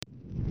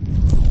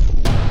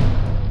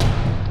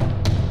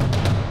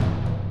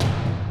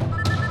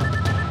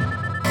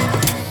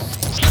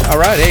All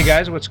right, hey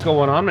guys, what's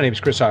going on? My name is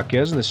Chris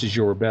Hawkes, and this is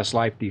your Best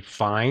Life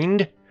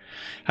Defined.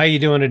 How you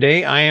doing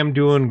today? I am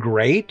doing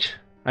great.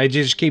 It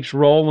just keeps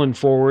rolling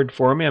forward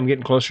for me. I'm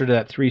getting closer to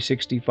that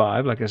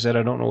 365. Like I said,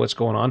 I don't know what's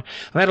going on.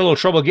 I've had a little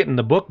trouble getting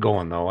the book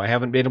going, though. I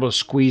haven't been able to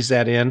squeeze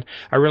that in.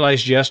 I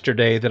realized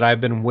yesterday that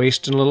I've been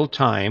wasting a little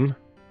time,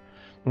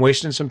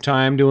 wasting some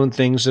time doing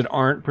things that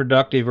aren't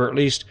productive, or at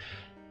least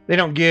they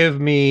don't give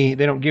me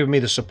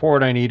the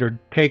support I need or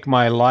take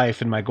my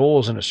life and my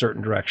goals in a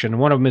certain direction.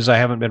 And one of them is I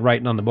haven't been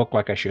writing on the book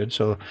like I should.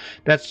 So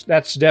that's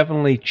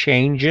definitely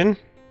changing.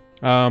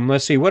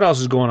 Let's see what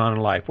else is going on in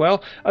life.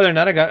 Well, other than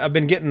that, I've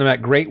been getting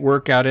that great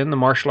workout in. The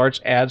martial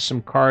arts adds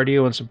some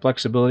cardio and some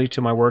flexibility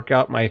to my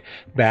workout. My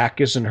back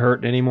isn't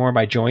hurting anymore.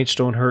 My joints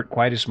don't hurt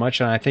quite as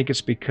much, and I think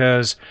it's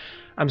because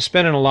I'm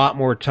spending a lot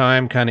more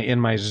time kind of in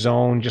my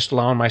zone, just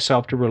allowing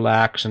myself to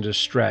relax and to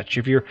stretch.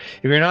 If you're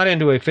not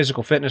into a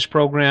physical fitness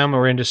program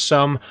or into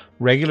some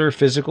regular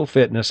physical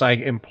fitness, I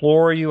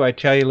implore you, I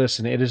tell you,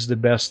 listen, it is the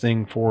best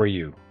thing for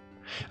you.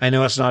 I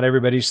know it's not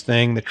everybody's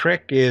thing. The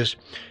trick is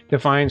to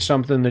find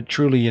something that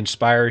truly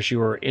inspires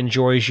you or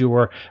enjoys you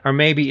or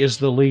maybe is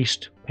the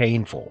least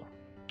painful.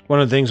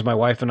 One of the things my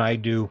wife and I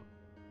do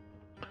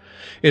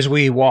is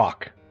we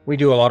walk. We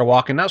do a lot of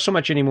walking, not so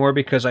much anymore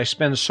because I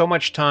spend so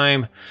much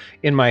time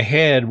in my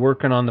head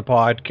working on the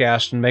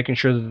podcast and making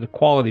sure that the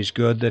quality's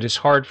good that it's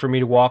hard for me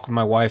to walk with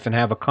my wife and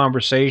have a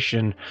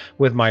conversation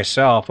with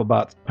myself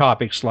about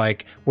topics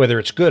like whether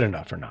it's good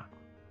enough or not.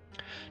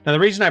 Now, the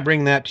reason I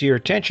bring that to your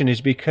attention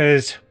is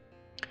because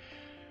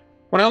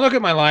when I look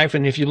at my life,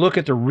 and if you look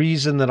at the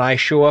reason that I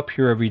show up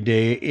here every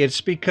day,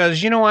 it's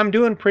because, I'm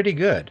doing pretty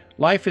good.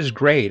 Life is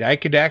great. I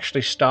could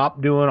actually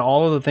stop doing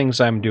all of the things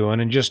I'm doing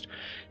and just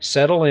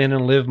settle in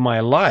and live my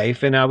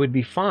life, and I would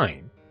be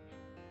fine.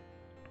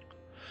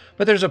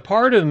 But there's a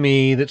part of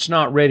me that's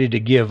not ready to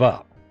give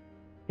up.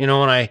 When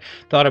I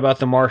thought about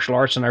the martial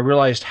arts and I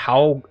realized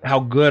how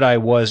good I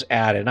was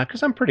at it,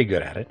 because I'm pretty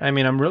good at it. I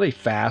mean, I'm really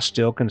fast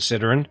still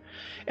considering,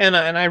 and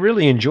I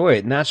really enjoy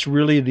it, and that's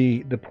really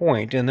the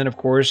point. And then, of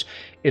course,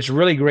 it's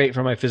really great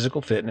for my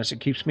physical fitness. It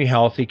keeps me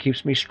healthy,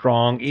 keeps me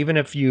strong, even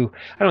if I don't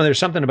know, there's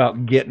something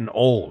about getting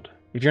old.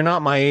 If you're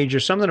not my age,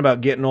 there's something about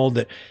getting old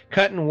that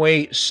cutting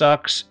weight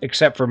sucks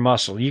except for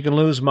muscle. You can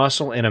lose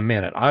muscle in a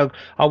minute.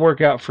 I'll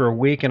work out for a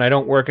week, and I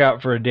don't work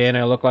out for a day, and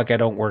I look like I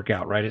don't work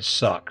out, right? It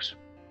sucks.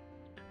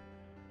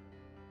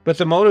 But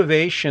the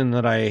motivation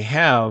that I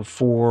have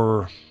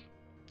for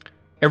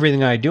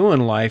everything I do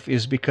in life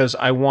is because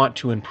I want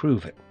to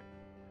improve it.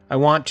 I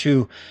want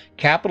to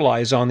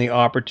capitalize on the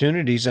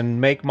opportunities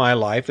and make my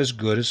life as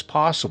good as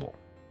possible.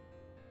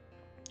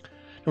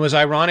 It was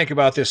ironic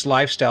about this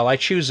lifestyle. I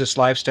choose this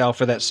lifestyle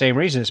for that same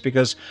reason. It's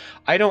because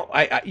I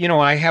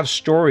have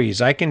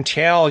stories. I can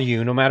tell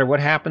you no matter what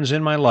happens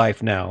in my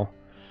life now.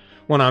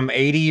 When I'm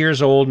 80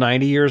 years old,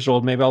 90 years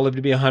old, maybe I'll live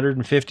to be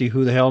 150,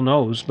 who the hell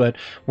knows. But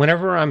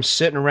whenever I'm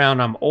sitting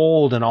around, I'm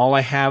old and all I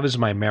have is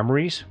my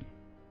memories.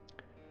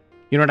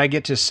 You know what I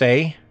get to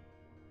say?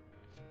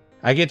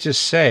 I get to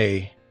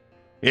say,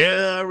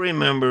 yeah, I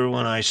remember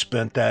when I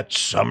spent that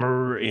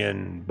summer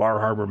in Bar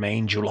Harbor,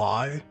 Maine,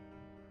 July.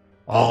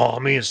 Oh,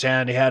 me and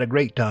Sandy had a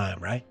great time,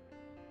 right?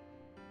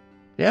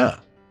 Yeah,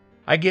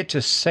 I get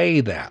to say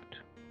that.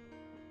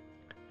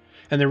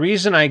 And the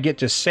reason I get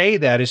to say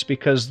that is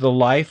because the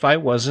life I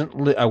was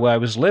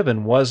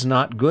living was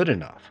not good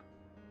enough.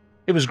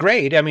 It was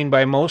great. I mean,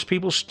 by most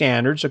people's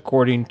standards,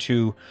 according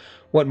to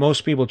what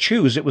most people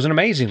choose, it was an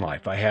amazing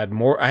life. I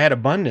had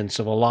abundance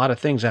of a lot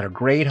of things. I had a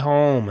great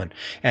home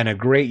and a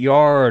great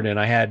yard, and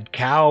I had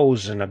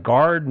cows and a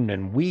garden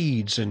and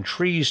weeds and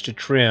trees to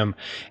trim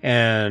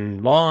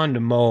and lawn to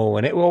mow,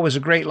 and it was a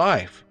great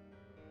life.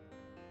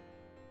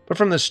 But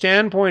from the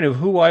standpoint of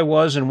who I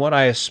was and what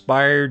I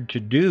aspired to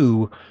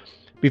do,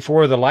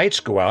 before the lights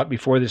go out,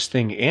 before this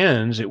thing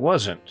ends, that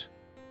wasn't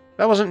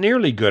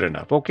nearly good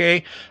enough.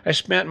 Okay, I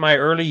spent my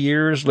early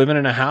years living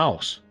in a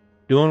house,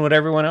 doing what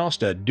everyone else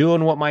did,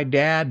 doing what my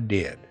dad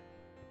did,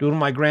 doing what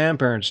my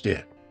grandparents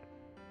did.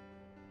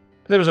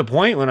 But there was a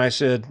point when I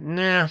said,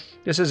 nah,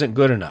 this isn't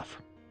good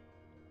enough.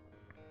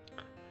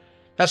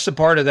 That's the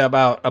part of that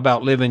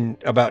about living,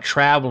 about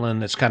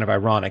traveling that's kind of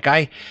ironic.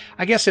 I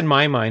guess in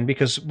my mind,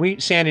 because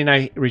Sandy and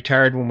I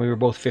retired when we were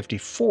both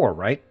 54,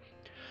 right?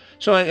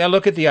 So I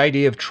look at the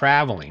idea of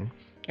traveling,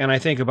 and I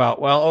think about,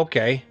 well,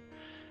 okay.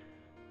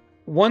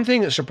 One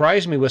thing that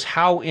surprised me was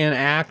how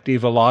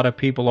inactive a lot of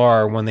people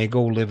are when they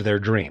go live their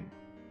dream.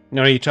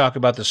 You talk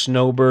about the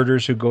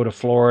snowbirders who go to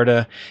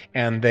Florida,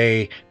 and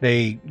they're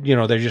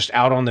just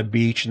out on the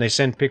beach, and they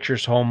send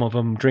pictures home of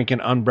them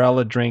drinking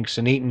umbrella drinks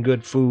and eating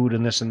good food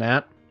and this and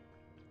that.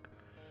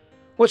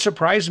 What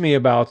surprised me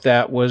about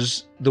that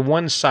was the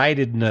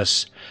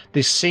one-sidedness,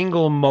 the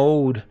single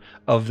mode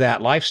of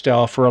that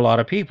lifestyle for a lot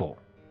of people.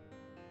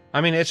 I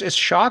mean, it's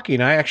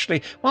shocking. I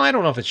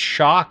don't know if it's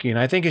shocking.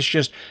 I think it's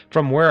just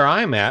from where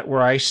I'm at,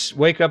 where I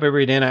wake up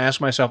every day and I ask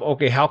myself,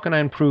 okay, how can I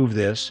improve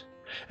this?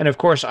 And of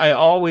course, I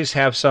always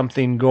have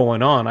something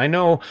going on. I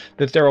know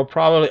that there will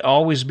probably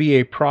always be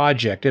a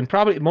project, and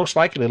probably most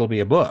likely it'll be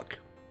a book.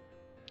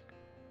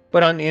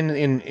 But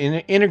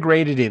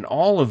integrated in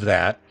all of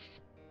that,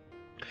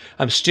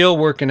 I'm still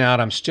working out.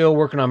 I'm still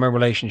working on my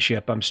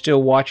relationship. I'm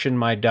still watching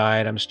my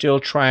diet. I'm still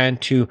trying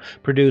to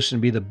produce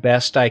and be the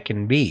best I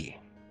can be.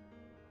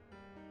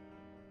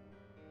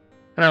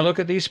 And I look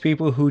at these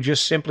people who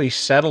just simply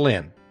settle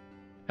in,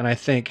 and I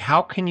think,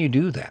 how can you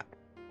do that?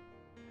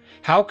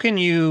 How can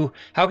you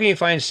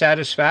find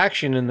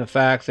satisfaction in the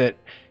fact that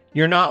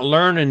you're not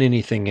learning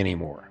anything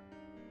anymore?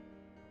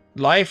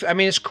 Life, I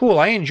mean, it's cool.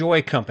 I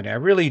enjoy company. I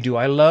really do.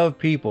 I love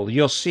people.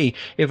 You'll see.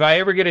 If I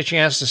ever get a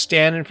chance to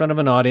stand in front of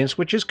an audience,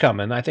 which is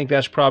coming, I think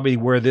that's probably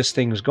where this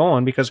thing's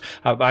going because,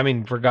 I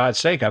mean, for God's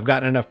sake, I've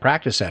gotten enough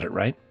practice at it,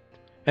 right?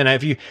 And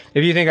if you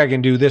think I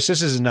can do this,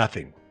 this is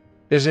nothing.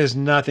 This is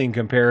nothing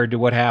compared to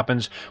what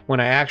happens when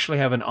I actually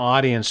have an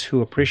audience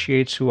who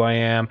appreciates who I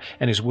am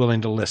and is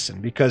willing to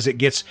listen, because it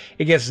gets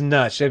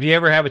nuts. If you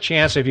ever have a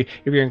chance, if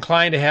you're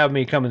inclined to have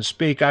me come and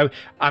speak, I'm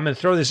going to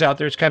throw this out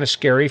there. It's kind of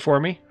scary for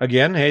me.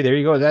 Again, hey, there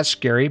you go. That's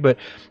scary. But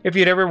if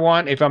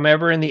I'm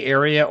ever in the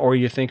area, or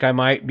you think I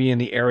might be in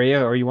the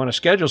area, or you want to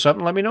schedule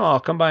something, let me know. I'll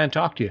come by and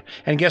talk to you.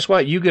 And guess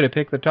what? You get to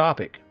pick the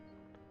topic.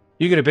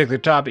 You get to pick the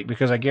topic,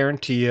 because I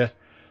guarantee you,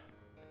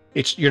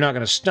 you're not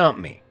going to stump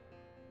me.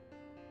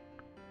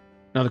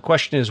 Now, the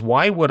question is,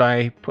 why would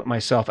I put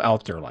myself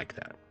out there like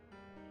that?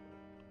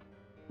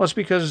 Well, it's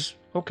because,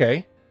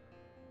 okay,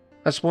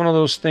 that's one of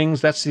those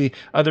things. That's the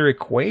other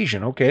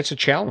equation. Okay, it's a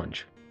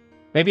challenge.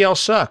 Maybe I'll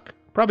suck.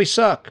 Probably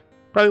suck.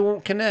 Probably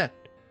won't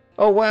connect.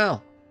 Oh,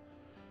 wow.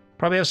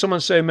 Probably have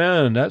someone say,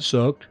 man, that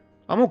sucked.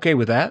 I'm okay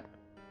with that.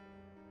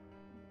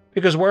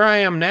 Because where I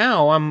am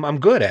now, I'm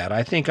good at.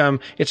 I think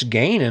it's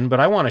gaining,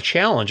 but I want a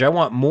challenge. I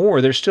want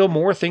more. There's still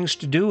more things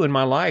to do in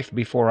my life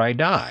before I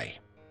die.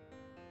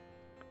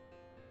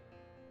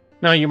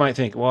 Now you might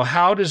think, well,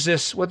 what does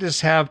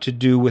this have to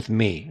do with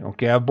me?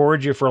 Okay, I've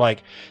bored you for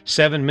like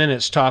 7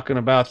 minutes talking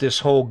about this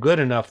whole good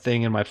enough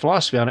thing and my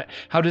philosophy on it.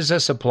 How does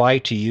this apply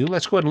to you?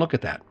 Let's go ahead and look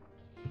at that.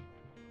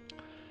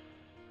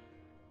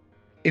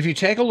 If you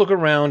take a look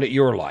around at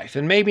your life,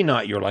 and maybe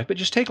not your life, but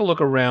just take a look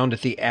around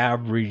at the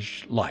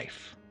average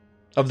life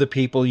of the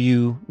people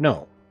you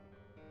know.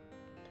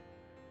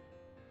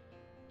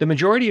 The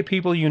majority of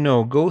people you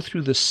know go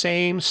through the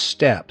same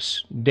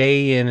steps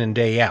day in and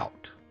day out,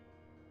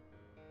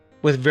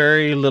 with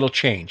very little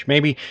change.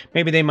 Maybe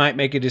they might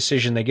make a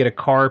decision. They get a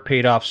car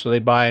paid off, so they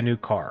buy a new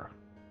car.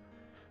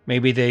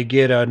 Maybe they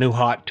get a new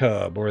hot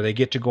tub, or they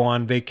get to go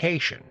on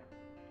vacation.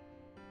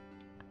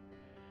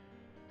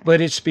 But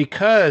it's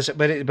because,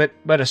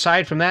 but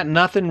aside from that,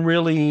 nothing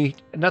really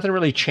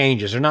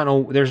changes.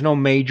 There's no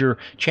major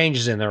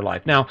changes in their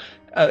life. Now,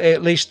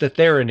 at least that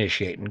they're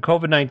initiating.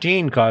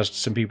 COVID-19 caused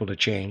some people to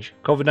change.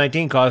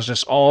 COVID-19 caused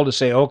us all to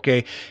say,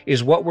 okay,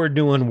 is what we're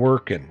doing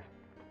working?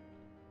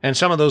 And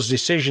some of those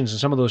decisions and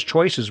some of those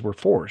choices were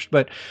forced.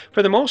 But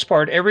for the most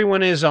part,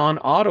 everyone is on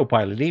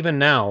autopilot. Even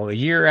now, a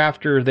year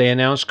after they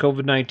announced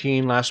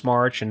COVID-19 last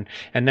March, and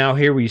now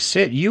here we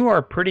sit, you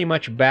are pretty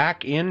much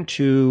back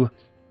into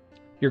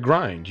your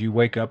grind. You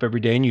wake up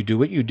every day and you do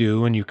what you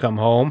do, and you come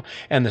home,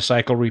 and the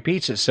cycle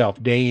repeats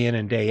itself day in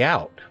and day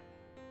out.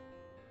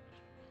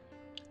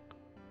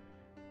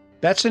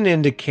 That's an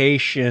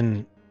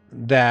indication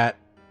that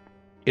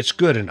it's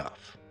good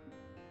enough.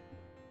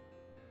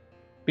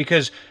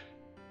 Because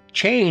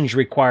change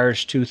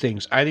requires two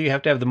things. Either you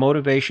have to have the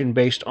motivation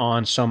based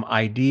on some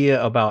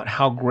idea about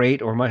how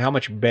great or how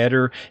much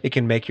better it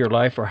can make your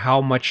life, or how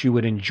much you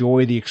would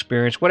enjoy the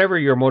experience, whatever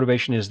your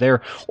motivation is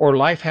there, or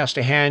life has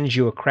to hand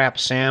you a crap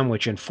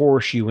sandwich and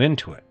force you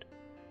into it.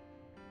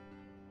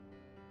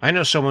 I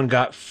know someone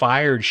got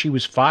fired. She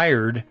was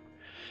fired,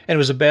 and it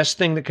was the best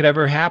thing that could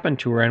ever happen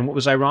to her. And what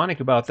was ironic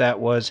about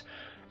that was,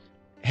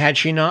 had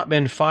she not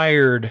been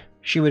fired,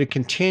 she would have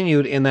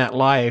continued in that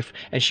life,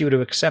 and she would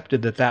have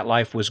accepted that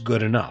life was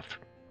good enough.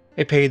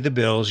 It paid the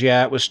bills.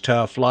 Yeah, it was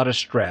tough, a lot of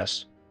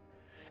stress.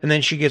 And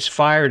then she gets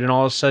fired, and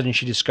all of a sudden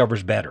she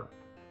discovers better.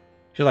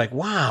 She's like,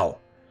 wow,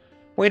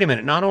 wait a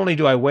minute. Not only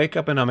do I wake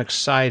up and I'm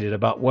excited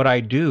about what I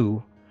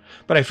do,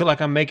 but I feel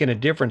like I'm making a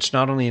difference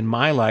not only in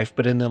my life,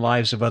 but in the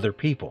lives of other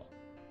people.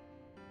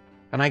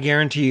 And I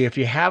guarantee you, if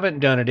you haven't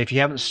done it, if you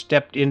haven't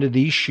stepped into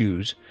these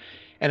shoes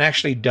and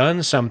actually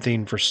done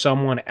something for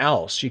someone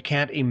else, you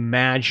can't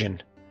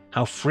imagine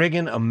how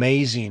friggin'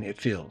 amazing it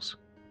feels.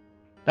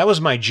 That was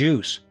my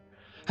juice.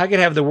 I could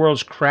have the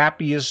world's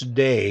crappiest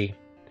day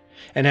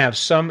and have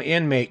some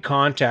inmate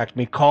contact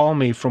me, call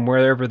me from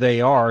wherever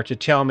they are to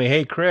tell me,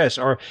 hey, Chris,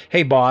 or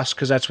hey, boss,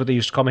 because that's what they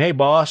used to call me. Hey,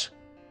 boss,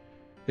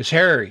 it's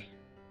Harry,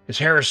 it's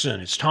Harrison,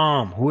 it's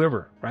Tom,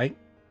 whoever, right?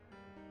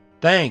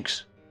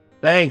 Thanks,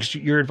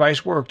 your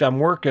advice worked. I'm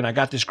working. I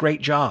got this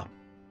great job.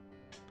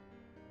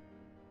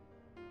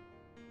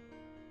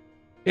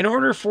 In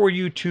order for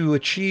you to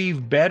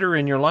achieve better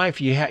in your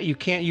life, you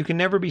can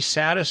never be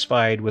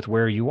satisfied with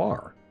where you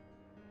are.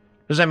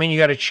 Does that mean you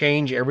got to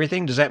change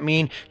everything? Does that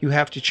mean you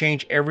have to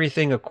change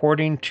everything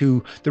according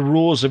to the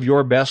rules of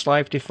your best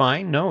life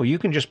defined? No, you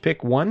can just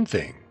pick one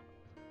thing.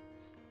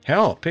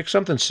 Hell, pick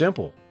something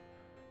simple.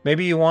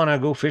 Maybe you want to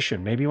go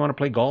fishing. Maybe you want to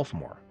play golf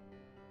more.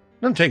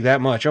 Doesn't take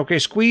that much. Okay,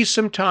 squeeze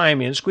some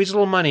time in, squeeze a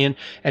little money in,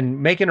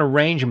 and make an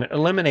arrangement,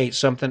 eliminate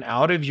something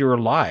out of your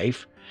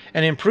life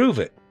and improve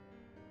it.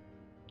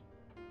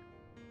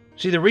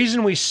 See, the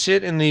reason we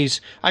sit in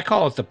these, I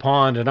call it the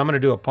pond, and I'm going to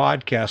do a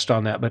podcast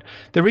on that, but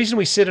the reason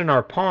we sit in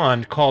our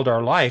pond called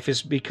our life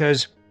is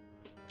because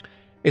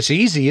it's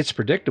easy, it's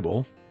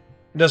predictable.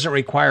 It doesn't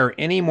require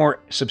any more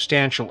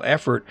substantial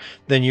effort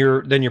than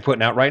you're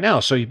putting out right now.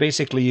 So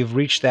you've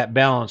reached that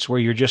balance where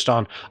you're just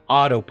on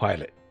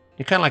autopilot.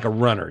 You're kind of like a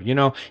runner,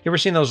 you ever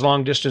seen those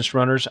long distance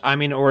runners? I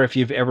mean, or if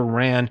you've ever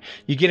ran,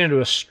 you get into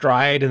a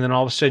stride and then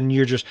all of a sudden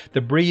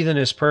the breathing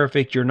is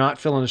perfect. You're not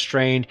feeling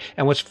strained.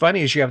 And what's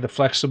funny is you have the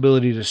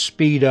flexibility to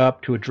speed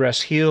up, to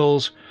address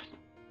hills,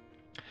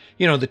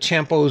 the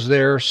tempo's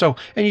there. So,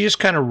 and you just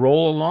kind of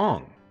roll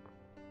along.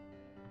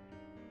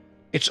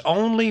 It's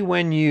only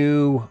when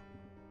you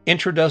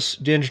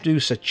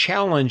introduce a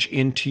challenge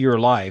into your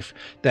life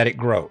that it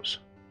grows.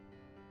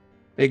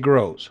 It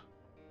grows.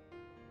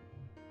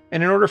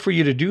 And in order for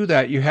you to do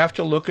that, you have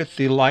to look at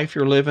the life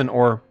you're living,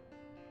 or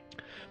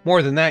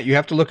more than that, you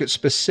have to look at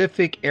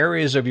specific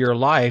areas of your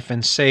life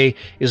and say,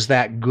 is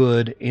that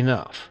good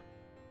enough?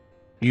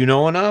 You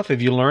know enough?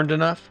 Have you learned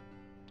enough?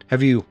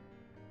 Have you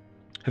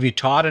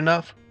taught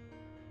enough?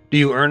 Do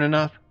you earn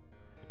enough?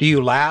 Do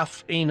you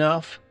laugh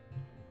enough?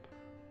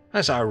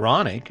 That's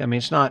ironic. I mean,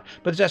 it's not,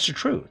 but that's the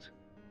truth.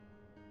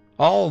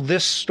 All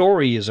this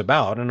story is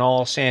about, and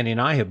all Sandy and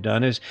I have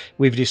done, is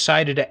we've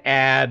decided to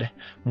add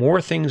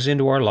more things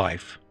into our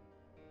life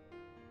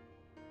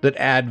that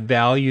add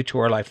value to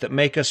our life, that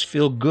make us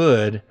feel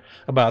good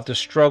about the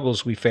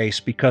struggles we face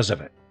because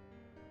of it.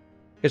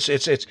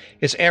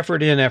 It's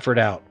effort in, effort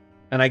out.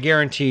 And I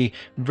guarantee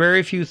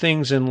very few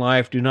things in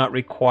life do not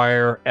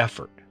require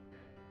effort.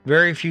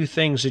 Very few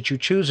things that you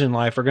choose in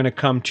life are going to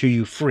come to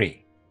you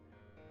free.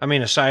 I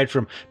mean, aside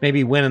from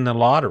maybe winning the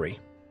lottery,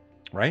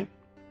 right?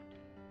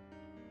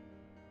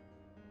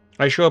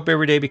 I show up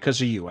every day because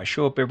of you. I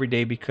show up every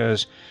day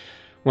because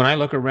when I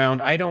look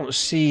around, I don't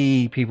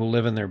see people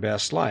living their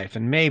best life.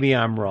 And maybe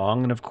I'm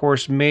wrong. And of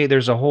course,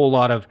 there's a whole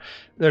lot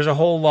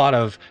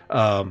of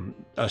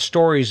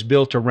stories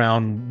built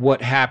around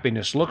what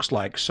happiness looks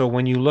like. So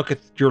when you look at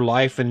your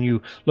life and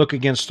you look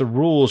against the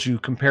rules, you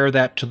compare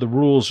that to the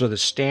rules or the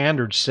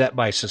standards set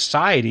by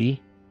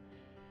society,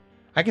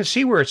 I can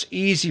see where it's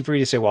easy for you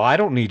to say, well, I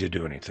don't need to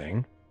do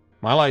anything.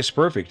 My life's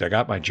perfect. I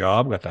got my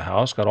job, got the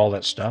house, got all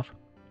that stuff.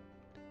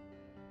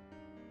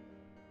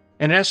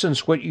 In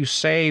essence, what you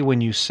say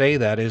when you say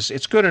that is,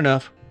 it's good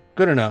enough,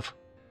 good enough.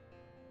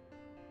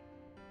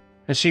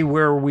 And see,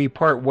 where I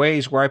part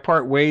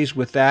ways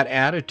with that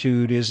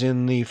attitude is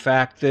in the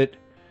fact that,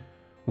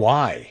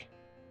 why?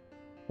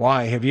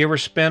 Why? Have you ever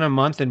spent a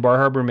month in Bar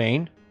Harbor,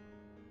 Maine?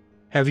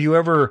 Have you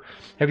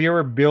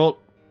ever built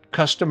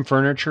custom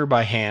furniture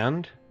by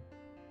hand?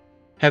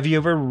 Have you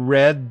ever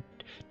read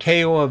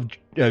Tale of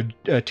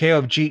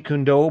Jeet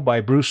Kune Do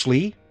by Bruce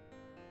Lee?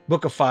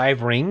 Book of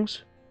Five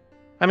Rings?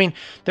 I mean,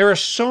 there are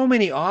so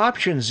many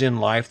options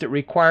in life that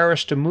require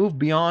us to move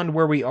beyond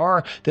where we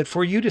are, that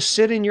for you to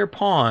sit in your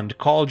pond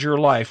called your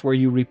life, where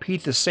you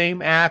repeat the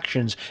same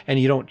actions and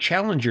you don't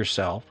challenge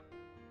yourself,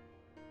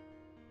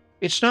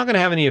 it's not going to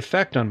have any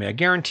effect on me. I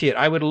guarantee it.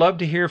 I would love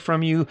to hear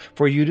from you,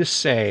 for you to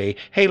say,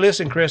 hey,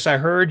 listen, Chris, I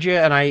heard you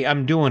and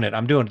I'm doing it.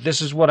 I'm doing it.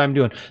 This is what I'm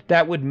doing.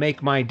 That would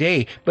make my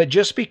day. But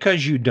just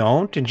because you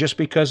don't, and just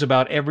because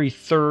about every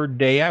third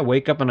day I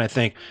wake up and I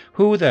think,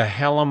 who the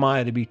hell am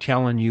I to be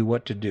telling you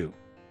what to do?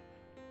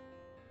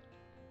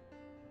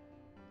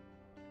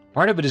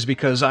 Part of it is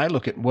because I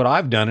look at what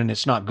I've done and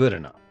it's not good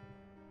enough.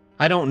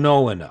 I don't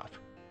know enough.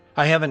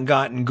 I haven't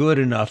gotten good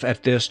enough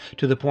at this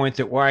to the point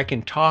that where I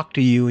can talk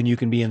to you and you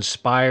can be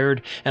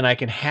inspired and I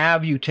can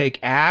have you take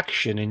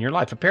action in your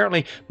life.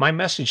 Apparently, my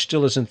message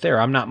still isn't there.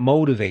 I'm not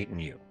motivating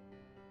you.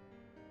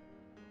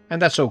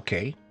 And that's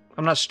okay.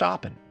 I'm not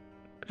stopping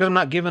because I'm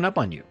not giving up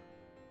on you.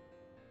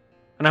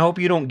 And I hope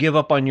you don't give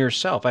up on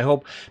yourself. I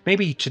hope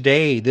maybe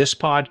today, this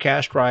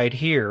podcast right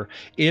here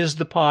is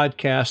the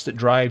podcast that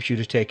drives you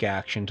to take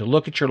action, to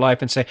look at your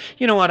life and say,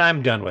 you know what,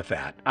 I'm done with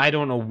that. I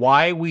don't know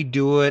why we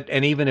do it.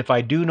 And even if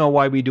I do know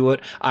why we do it,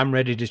 I'm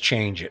ready to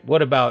change it.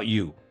 What about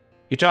you?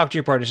 You talk to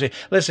your partner and say,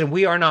 listen,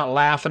 we are not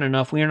laughing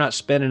enough. We are not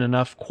spending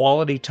enough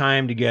quality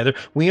time together.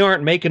 We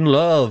aren't making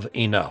love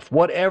enough.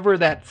 Whatever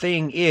that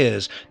thing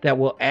is that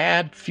will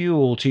add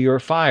fuel to your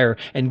fire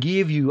and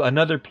give you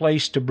another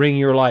place to bring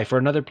your life, or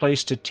another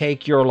place to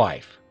take your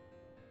life.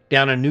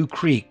 Down a new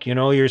creek,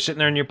 you're sitting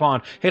there in your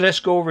pond. Hey, let's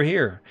go over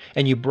here.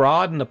 And you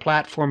broaden the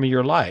platform of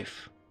your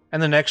life.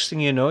 And the next thing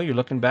you know, you're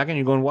looking back and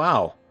you're going,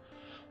 wow,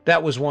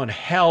 that was one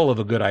hell of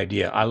a good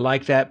idea. I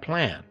like that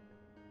plan.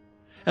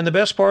 And the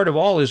best part of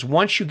all is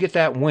once you get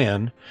that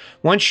win,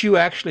 once you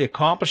actually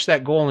accomplish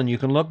that goal and you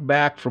can look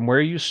back from where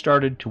you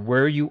started to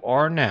where you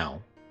are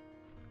now,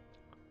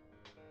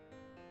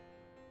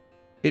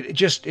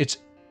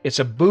 it's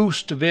a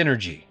boost of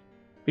energy,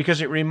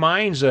 because it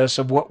reminds us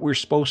of what we're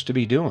supposed to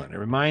be doing. It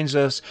reminds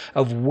us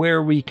of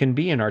where we can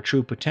be in our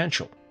true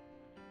potential.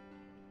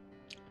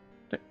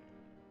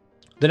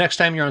 The next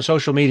time you're on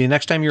social media,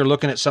 next time you're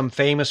looking at some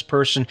famous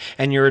person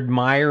and you're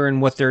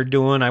admiring what they're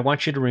doing, I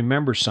want you to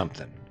remember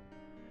something.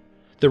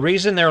 The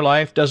reason their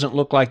life doesn't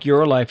look like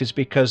your life is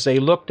because they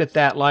looked at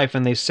that life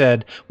and they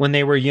said, when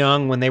they were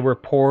young, when they were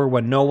poor,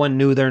 when no one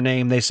knew their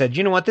name, they said,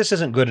 you know what, this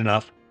isn't good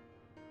enough.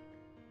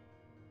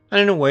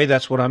 And in a way,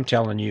 that's what I'm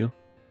telling you.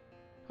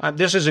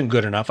 This isn't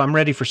good enough. I'm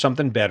ready for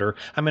something better.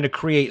 I'm going to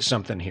create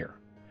something here.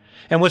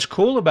 And what's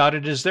cool about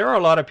it is there are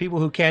a lot of people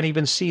who can't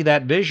even see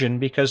that vision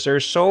because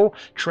they're so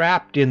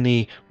trapped in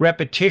the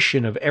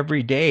repetition of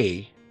every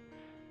day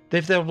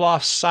that they've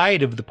lost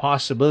sight of the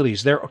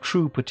possibilities, their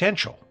true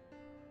potential.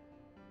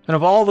 And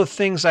of all the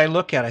things I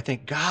look at, I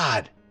think,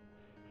 God,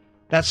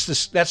 that's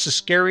the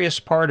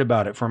scariest part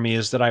about it for me,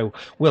 is that I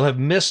will have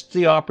missed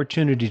the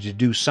opportunity to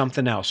do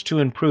something else, to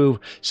improve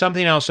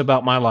something else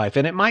about my life.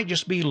 And it might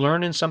just be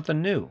learning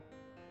something new.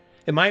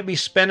 It might be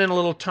spending a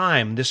little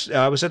time.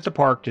 I was at the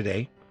park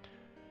today.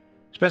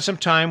 Spent some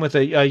time with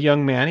a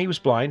young man. He was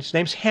blind. His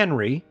name's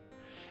Henry.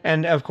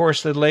 And, of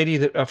course, the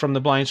lady from the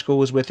blind school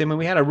was with him, and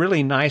we had a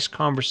really nice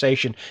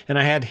conversation. And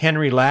I had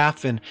Henry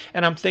laugh, and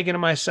I'm thinking to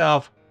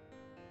myself,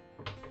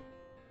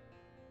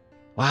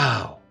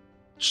 wow,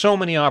 so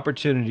many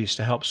opportunities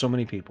to help so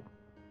many people.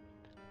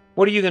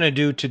 What are you going to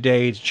do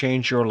today to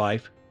change your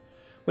life?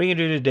 What are you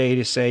going to do today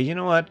to say, you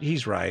know what,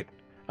 he's right.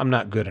 I'm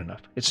not good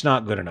enough. It's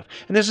not good enough.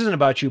 And this isn't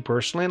about you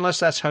personally, unless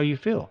that's how you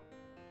feel.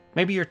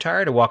 Maybe you're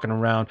tired of walking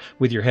around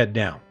with your head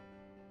down.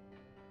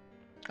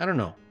 I don't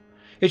know.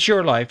 It's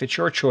your life. It's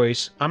your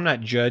choice. I'm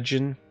not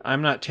judging.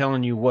 I'm not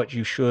telling you what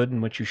you should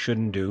and what you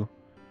shouldn't do.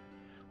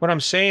 What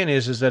I'm saying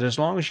is that as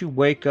long as you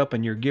wake up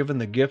and you're given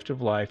the gift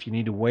of life, you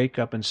need to wake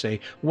up and say,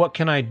 what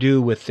can I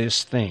do with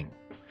this thing?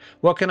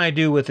 What can I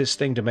do with this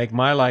thing to make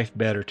my life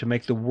better, to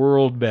make the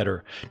world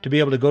better, to be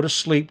able to go to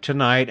sleep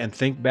tonight and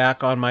think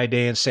back on my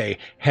day and say,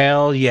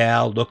 hell yeah,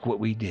 look what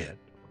we did.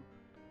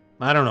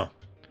 I don't know.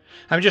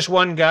 I'm just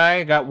one guy.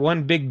 I got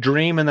one big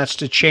dream, and that's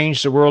to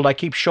change the world. I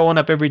keep showing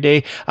up every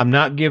day. I'm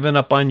not giving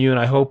up on you, and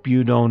I hope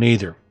you don't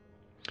either.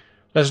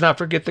 Let's not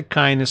forget the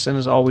kindness, and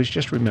as always,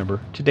 just remember,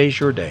 today's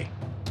your day.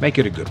 Make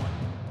it a good one.